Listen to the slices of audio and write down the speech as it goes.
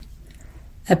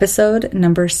Episode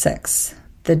number 6,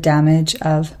 The Damage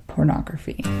of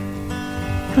Pornography.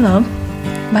 Hello,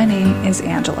 my name is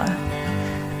Angela.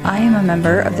 I am a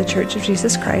member of the Church of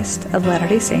Jesus Christ of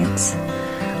Latter-day Saints.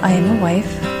 I am a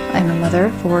wife, I am a mother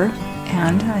of 4,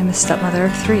 and I am a stepmother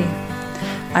of 3.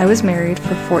 I was married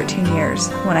for 14 years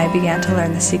when I began to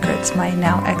learn the secrets my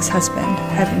now ex-husband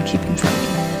had been keeping from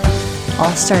me,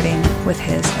 all starting with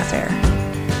his affair.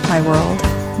 My world,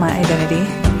 my identity,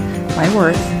 my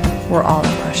worth were all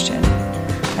in question.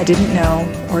 I didn't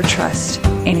know or trust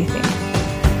anything.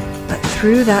 But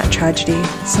through that tragedy,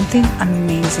 something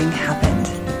amazing happened.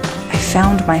 I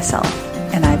found myself,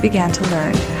 and I began to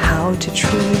learn how to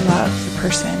truly love the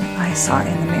person I saw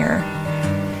in the mirror.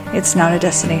 It's not a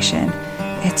destination,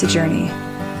 it's a journey.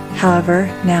 However,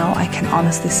 now I can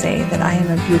honestly say that I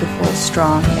am a beautiful,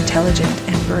 strong, intelligent,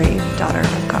 and brave daughter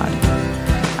of God.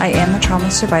 I am a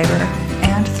trauma survivor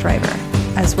and thriver,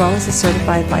 as well as a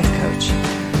certified life coach.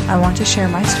 I want to share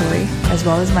my story, as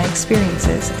well as my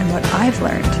experiences and what I've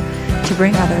learned to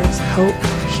bring others hope,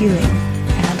 healing,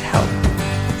 and help.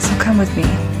 So come with me,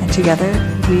 and together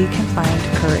we can find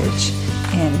courage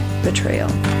in betrayal.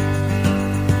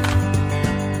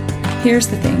 Here's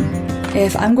the thing.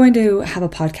 If I'm going to have a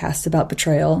podcast about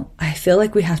betrayal, I feel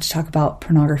like we have to talk about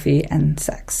pornography and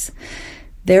sex.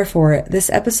 Therefore, this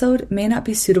episode may not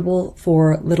be suitable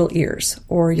for little ears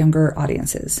or younger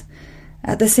audiences.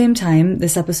 At the same time,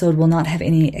 this episode will not have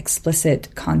any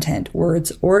explicit content,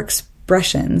 words, or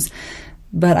expressions,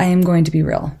 but I am going to be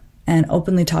real and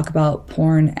openly talk about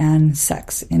porn and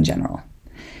sex in general.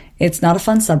 It's not a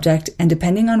fun subject, and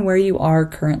depending on where you are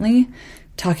currently,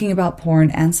 talking about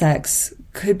porn and sex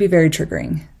could be very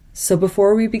triggering. So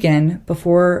before we begin,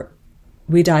 before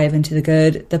we dive into the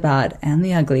good, the bad, and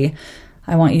the ugly,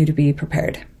 I want you to be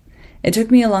prepared. It took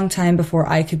me a long time before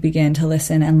I could begin to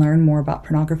listen and learn more about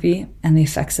pornography and the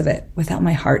effects of it without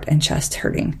my heart and chest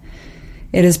hurting.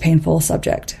 It is a painful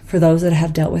subject for those that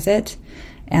have dealt with it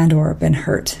and or been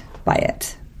hurt by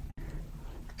it.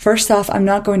 First off, I'm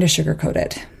not going to sugarcoat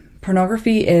it.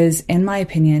 Pornography is, in my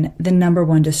opinion, the number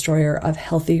one destroyer of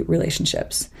healthy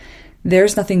relationships.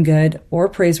 There's nothing good or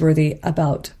praiseworthy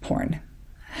about porn.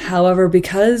 However,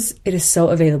 because it is so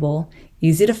available,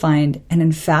 easy to find, and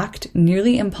in fact,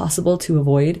 nearly impossible to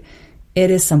avoid, it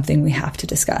is something we have to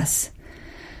discuss.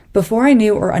 Before I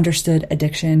knew or understood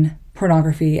addiction,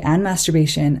 pornography, and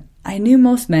masturbation, I knew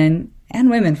most men, and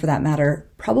women for that matter,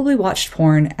 probably watched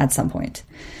porn at some point.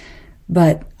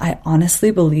 But I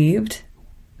honestly believed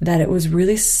that it was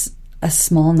really a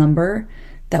small number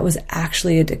that was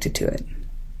actually addicted to it.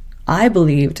 I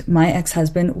believed my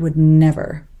ex-husband would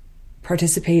never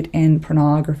participate in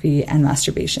pornography and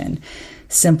masturbation,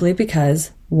 simply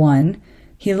because, 1,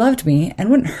 he loved me and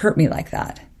wouldn't hurt me like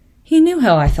that. He knew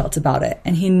how I felt about it,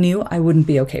 and he knew I wouldn't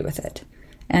be okay with it.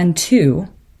 And 2,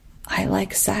 I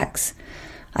like sex.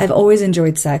 I've always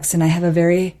enjoyed sex, and I have a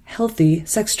very healthy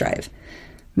sex drive.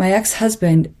 My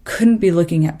ex-husband couldn't be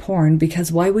looking at porn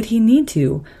because why would he need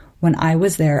to when I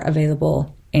was there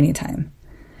available anytime?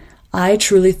 I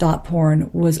truly thought porn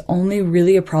was only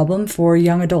really a problem for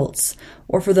young adults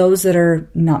or for those that are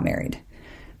not married.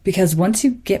 Because once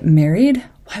you get married,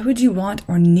 why would you want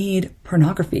or need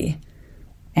pornography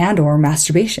and or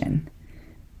masturbation?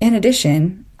 In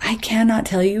addition, I cannot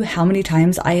tell you how many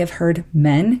times I have heard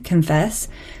men confess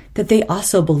that they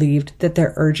also believed that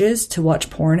their urges to watch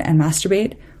porn and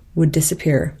masturbate would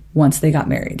disappear once they got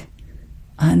married.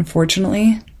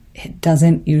 Unfortunately, it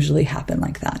doesn't usually happen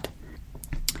like that.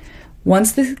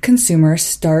 Once the consumer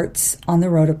starts on the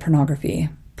road of pornography,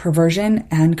 perversion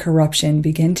and corruption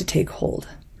begin to take hold.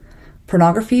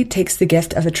 Pornography takes the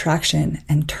gift of attraction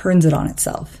and turns it on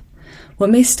itself. What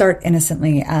may start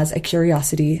innocently as a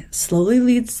curiosity slowly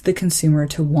leads the consumer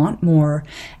to want more,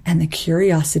 and the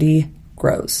curiosity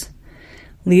grows,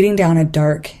 leading down a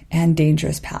dark and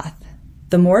dangerous path.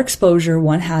 The more exposure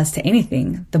one has to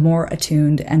anything, the more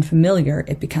attuned and familiar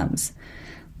it becomes.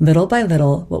 Little by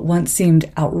little, what once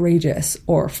seemed outrageous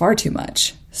or far too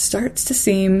much starts to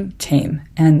seem tame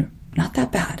and not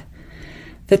that bad.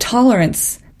 The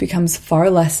tolerance becomes far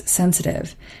less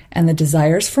sensitive, and the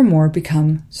desires for more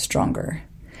become stronger.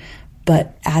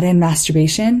 But add in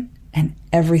masturbation, and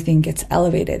everything gets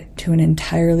elevated to an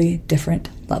entirely different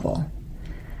level.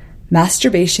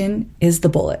 Masturbation is the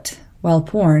bullet, while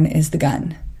porn is the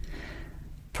gun.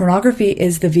 Pornography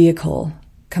is the vehicle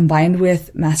combined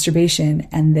with masturbation,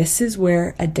 and this is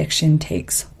where addiction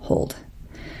takes hold.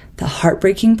 The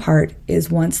heartbreaking part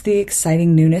is once the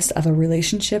exciting newness of a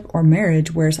relationship or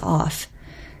marriage wears off,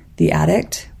 the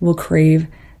addict will crave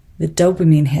the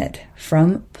dopamine hit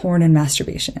from porn and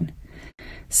masturbation.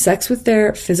 Sex with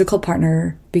their physical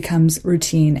partner becomes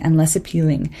routine and less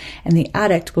appealing, and the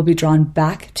addict will be drawn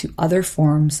back to other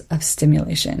forms of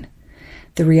stimulation.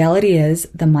 The reality is,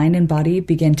 the mind and body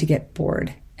begin to get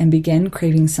bored and begin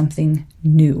craving something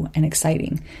new and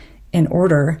exciting in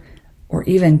order or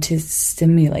even to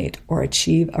stimulate or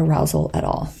achieve arousal at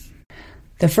all.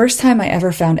 The first time I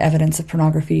ever found evidence of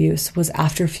pornography use was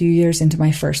after a few years into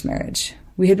my first marriage.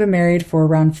 We had been married for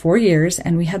around 4 years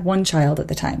and we had one child at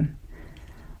the time.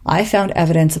 I found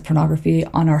evidence of pornography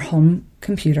on our home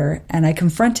computer and I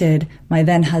confronted my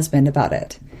then husband about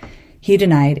it. He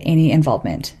denied any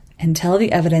involvement until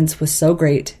the evidence was so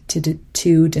great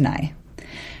to deny.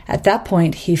 At that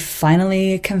point, he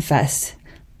finally confessed,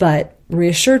 but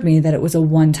reassured me that it was a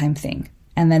one-time thing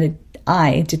and that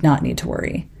I did not need to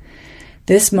worry.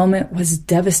 This moment was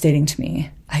devastating to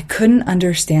me. I couldn't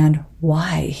understand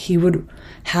why he would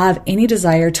have any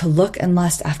desire to look and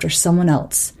lust after someone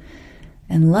else,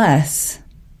 unless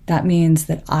that means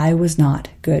that I was not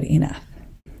good enough.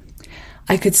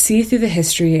 I could see through the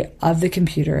history of the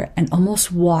computer and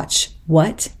almost watch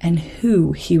what and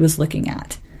who he was looking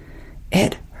at.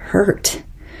 It hurt.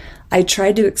 I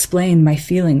tried to explain my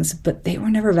feelings, but they were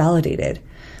never validated.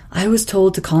 I was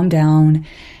told to calm down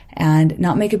and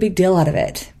not make a big deal out of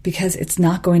it because it's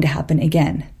not going to happen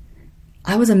again.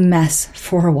 I was a mess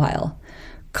for a while,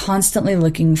 constantly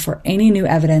looking for any new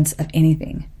evidence of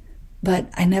anything, but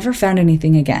I never found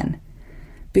anything again.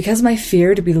 Because my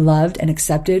fear to be loved and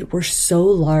accepted were so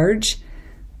large,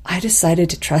 I decided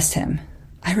to trust him.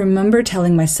 I remember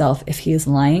telling myself if he is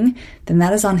lying, then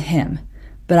that is on him,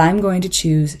 but I'm going to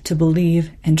choose to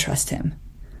believe and trust him.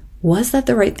 Was that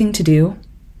the right thing to do?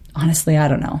 Honestly, I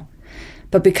don't know.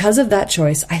 But because of that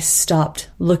choice, I stopped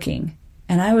looking,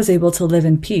 and I was able to live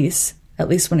in peace, at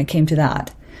least when it came to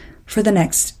that, for the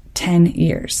next 10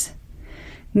 years.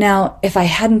 Now, if I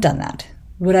hadn't done that,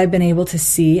 would I have been able to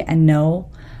see and know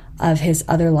of his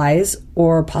other lies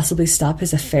or possibly stop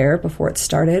his affair before it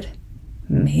started?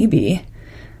 Maybe.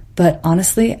 But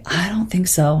honestly, I don't think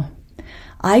so.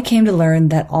 I came to learn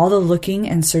that all the looking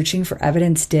and searching for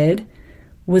evidence did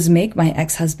was make my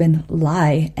ex-husband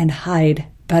lie and hide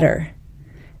better.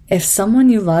 If someone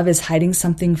you love is hiding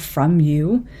something from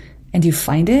you and you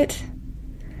find it,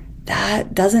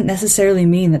 that doesn't necessarily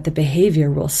mean that the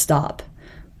behavior will stop.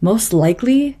 Most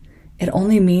likely, it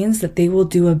only means that they will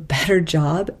do a better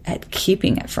job at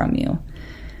keeping it from you.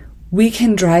 We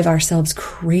can drive ourselves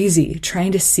crazy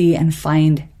trying to see and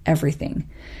find everything.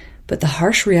 But the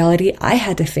harsh reality I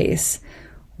had to face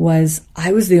was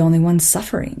I was the only one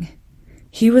suffering.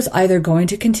 He was either going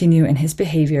to continue in his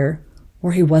behavior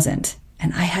or he wasn't,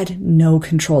 and I had no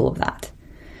control of that.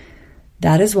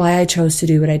 That is why I chose to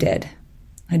do what I did.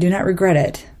 I do not regret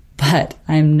it, but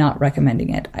I'm not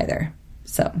recommending it either.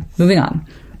 So, moving on.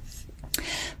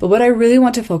 But what I really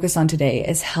want to focus on today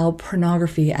is how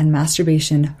pornography and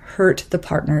masturbation hurt the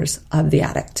partners of the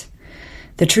addict.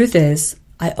 The truth is,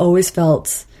 I always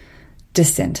felt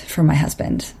distant from my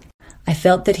husband. I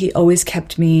felt that he always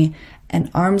kept me an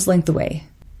arm's length away,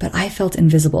 but I felt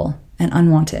invisible and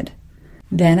unwanted.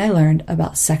 Then I learned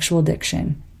about sexual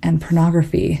addiction and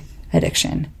pornography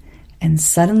addiction, and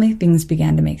suddenly things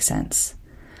began to make sense.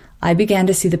 I began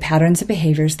to see the patterns of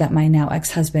behaviors that my now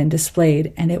ex-husband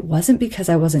displayed, and it wasn't because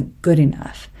I wasn't good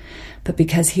enough, but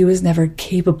because he was never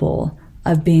capable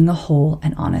of being a whole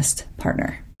and honest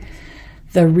partner.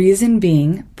 The reason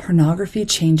being, pornography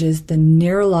changes the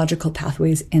neurological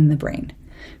pathways in the brain,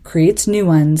 creates new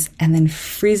ones, and then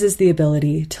freezes the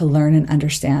ability to learn and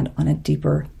understand on a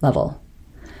deeper level.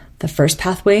 The first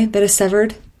pathway that is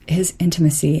severed is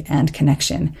intimacy and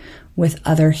connection with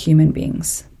other human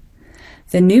beings.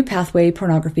 The new pathway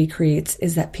pornography creates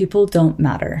is that people don't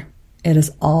matter. It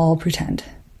is all pretend.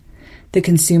 The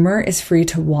consumer is free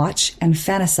to watch and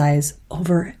fantasize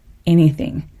over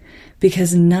anything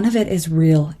because none of it is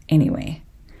real anyway.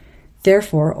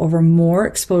 Therefore, over more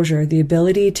exposure, the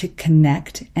ability to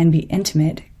connect and be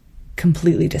intimate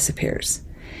completely disappears.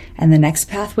 And the next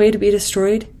pathway to be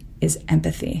destroyed is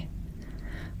empathy.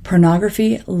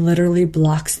 Pornography literally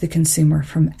blocks the consumer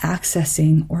from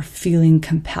accessing or feeling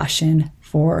compassion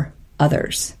for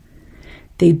others.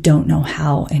 They don't know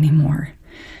how anymore,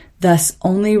 thus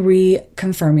only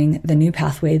reconfirming the new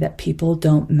pathway that people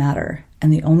don't matter,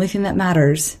 and the only thing that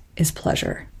matters is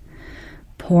pleasure.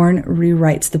 Porn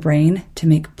rewrites the brain to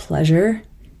make pleasure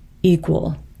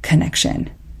equal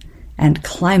connection, and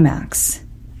climax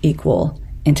equal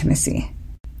intimacy.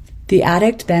 The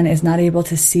addict then is not able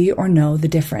to see or know the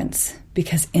difference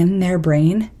because in their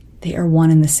brain, they are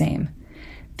one and the same.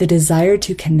 The desire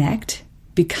to connect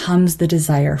becomes the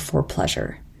desire for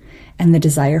pleasure, and the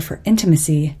desire for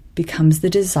intimacy becomes the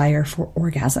desire for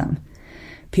orgasm.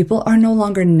 People are no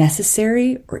longer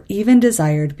necessary or even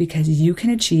desired because you can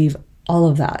achieve all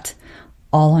of that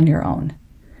all on your own.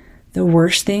 The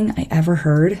worst thing I ever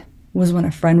heard was when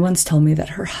a friend once told me that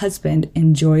her husband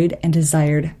enjoyed and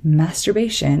desired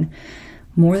masturbation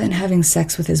more than having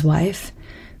sex with his wife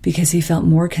because he felt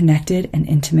more connected and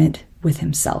intimate with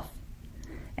himself.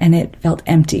 And it felt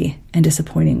empty and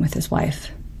disappointing with his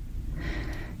wife.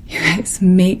 You guys,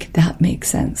 make that make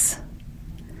sense.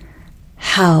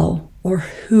 How or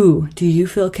who do you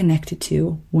feel connected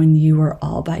to when you are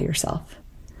all by yourself?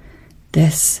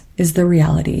 This is the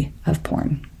reality of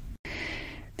porn.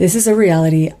 This is a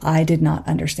reality I did not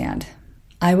understand.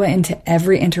 I went into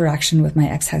every interaction with my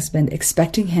ex-husband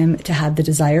expecting him to have the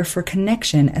desire for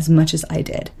connection as much as I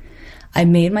did. I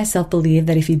made myself believe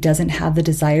that if he doesn't have the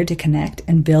desire to connect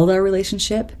and build our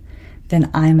relationship,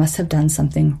 then I must have done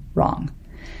something wrong.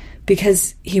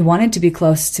 Because he wanted to be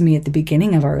close to me at the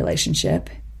beginning of our relationship,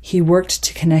 he worked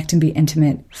to connect and be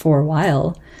intimate for a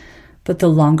while, but the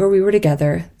longer we were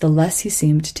together, the less he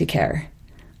seemed to care.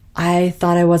 I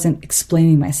thought I wasn't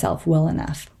explaining myself well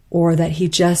enough, or that he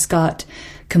just got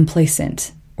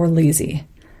complacent or lazy.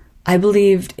 I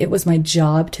believed it was my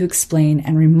job to explain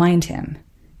and remind him.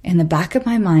 In the back of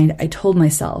my mind, I told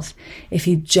myself if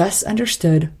he just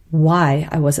understood why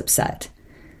I was upset,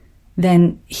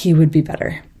 then he would be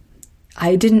better.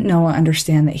 I didn't know or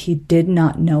understand that he did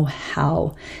not know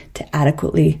how to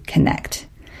adequately connect.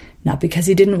 Not because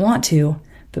he didn't want to,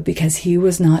 but because he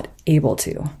was not able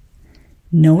to.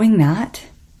 Knowing that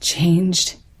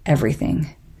changed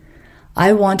everything.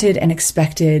 I wanted and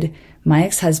expected my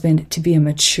ex-husband to be a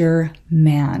mature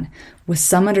man with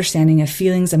some understanding of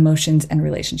feelings, emotions, and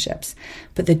relationships.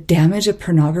 But the damage of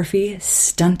pornography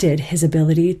stunted his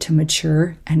ability to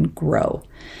mature and grow.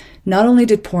 Not only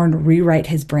did porn rewrite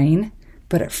his brain,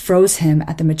 but it froze him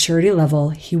at the maturity level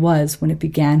he was when it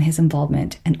began his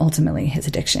involvement and ultimately his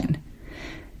addiction.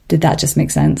 Did that just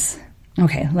make sense?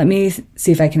 Okay, let me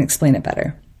see if I can explain it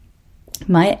better.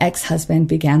 My ex-husband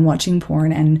began watching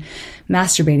porn and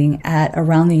masturbating at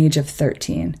around the age of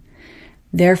 13.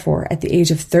 Therefore, at the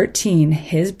age of 13,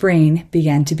 his brain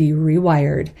began to be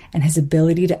rewired and his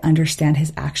ability to understand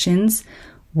his actions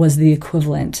was the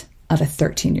equivalent of a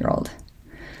 13-year-old.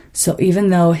 So even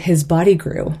though his body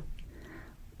grew,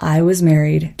 I was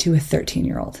married to a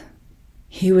 13-year-old.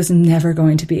 He was never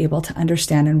going to be able to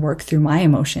understand and work through my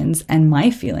emotions and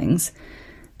my feelings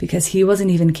because he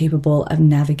wasn't even capable of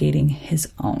navigating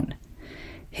his own.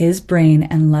 His brain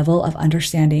and level of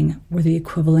understanding were the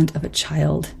equivalent of a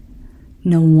child.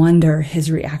 No wonder his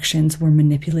reactions were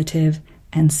manipulative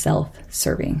and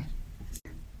self-serving.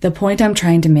 The point I'm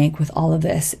trying to make with all of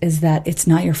this is that it's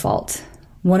not your fault.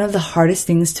 One of the hardest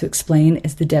things to explain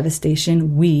is the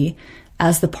devastation we,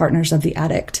 as the partners of the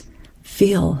addict,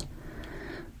 feel.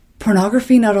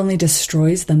 Pornography not only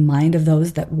destroys the mind of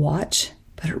those that watch,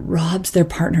 but it robs their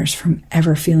partners from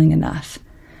ever feeling enough.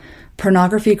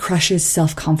 Pornography crushes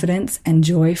self-confidence and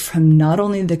joy from not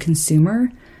only the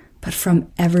consumer, but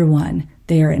from everyone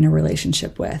they are in a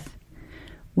relationship with.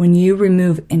 When you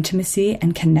remove intimacy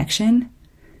and connection,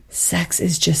 sex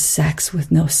is just sex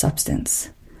with no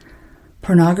substance.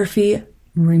 Pornography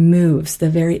removes the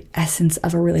very essence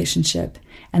of a relationship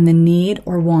and the need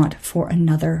or want for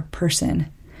another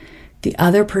person. The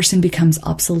other person becomes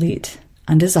obsolete,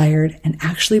 undesired, and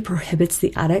actually prohibits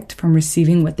the addict from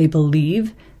receiving what they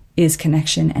believe is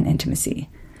connection and intimacy.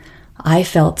 I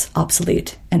felt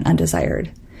obsolete and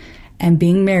undesired, and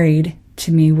being married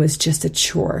to me was just a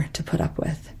chore to put up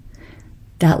with.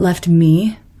 That left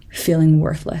me feeling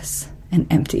worthless and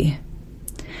empty.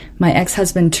 My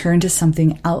ex-husband turned to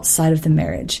something outside of the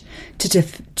marriage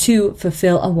to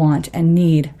fulfill a want and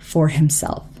need for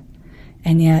himself.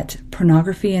 And yet,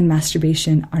 pornography and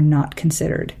masturbation are not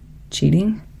considered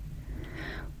cheating.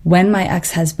 When my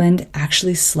ex-husband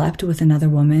actually slept with another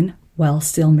woman while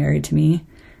still married to me,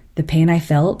 the pain I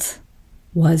felt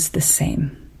was the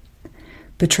same.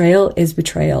 Betrayal is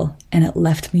betrayal, and it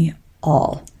left me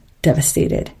all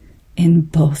devastated in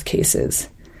both cases.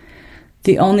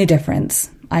 The only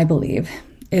difference, I believe,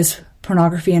 is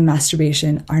pornography and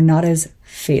masturbation are not as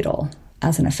fatal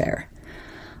as an affair.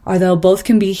 Although both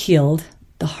can be healed,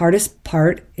 the hardest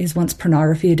part is once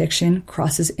pornography addiction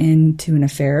crosses into an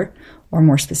affair, or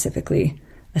more specifically,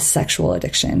 a sexual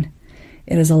addiction.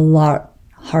 It is a lot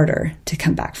harder to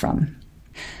come back from.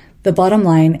 The bottom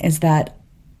line is that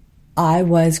I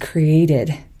was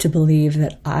created to believe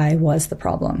that I was the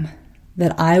problem,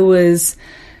 that I was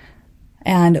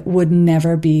and would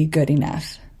never be good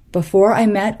enough. Before I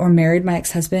met or married my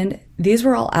ex-husband, these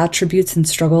were all attributes and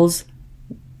struggles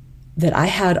that I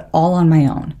had all on my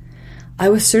own. I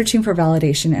was searching for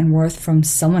validation and worth from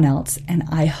someone else, and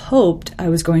I hoped I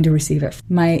was going to receive it.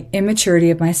 My immaturity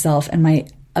of myself and my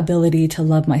ability to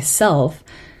love myself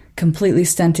completely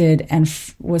stunted and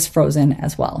was frozen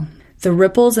as well. The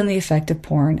ripples and the effect of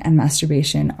porn and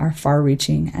masturbation are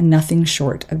far-reaching and nothing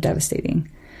short of devastating.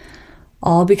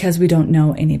 All because we don't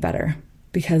know any better,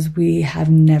 because we have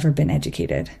never been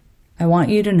educated. I want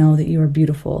you to know that you are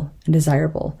beautiful and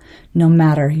desirable, no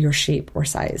matter your shape or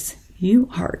size. You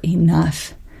are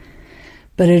enough.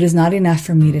 But it is not enough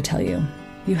for me to tell you.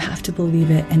 You have to believe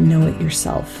it and know it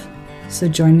yourself. So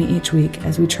join me each week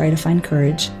as we try to find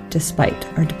courage despite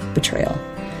our betrayal.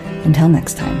 Until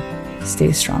next time,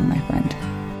 stay strong, my friend.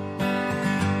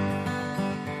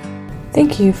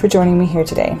 Thank you for joining me here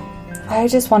today. I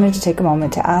just wanted to take a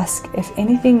moment to ask if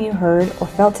anything you heard or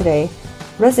felt today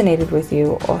resonated with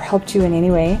you or helped you in any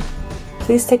way.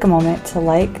 Please take a moment to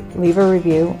leave a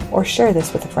review, or share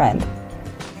this with a friend.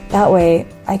 That way,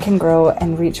 I can grow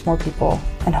and reach more people,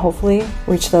 and hopefully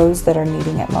reach those that are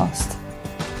needing it most.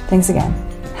 Thanks again.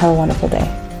 Have a wonderful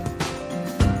day.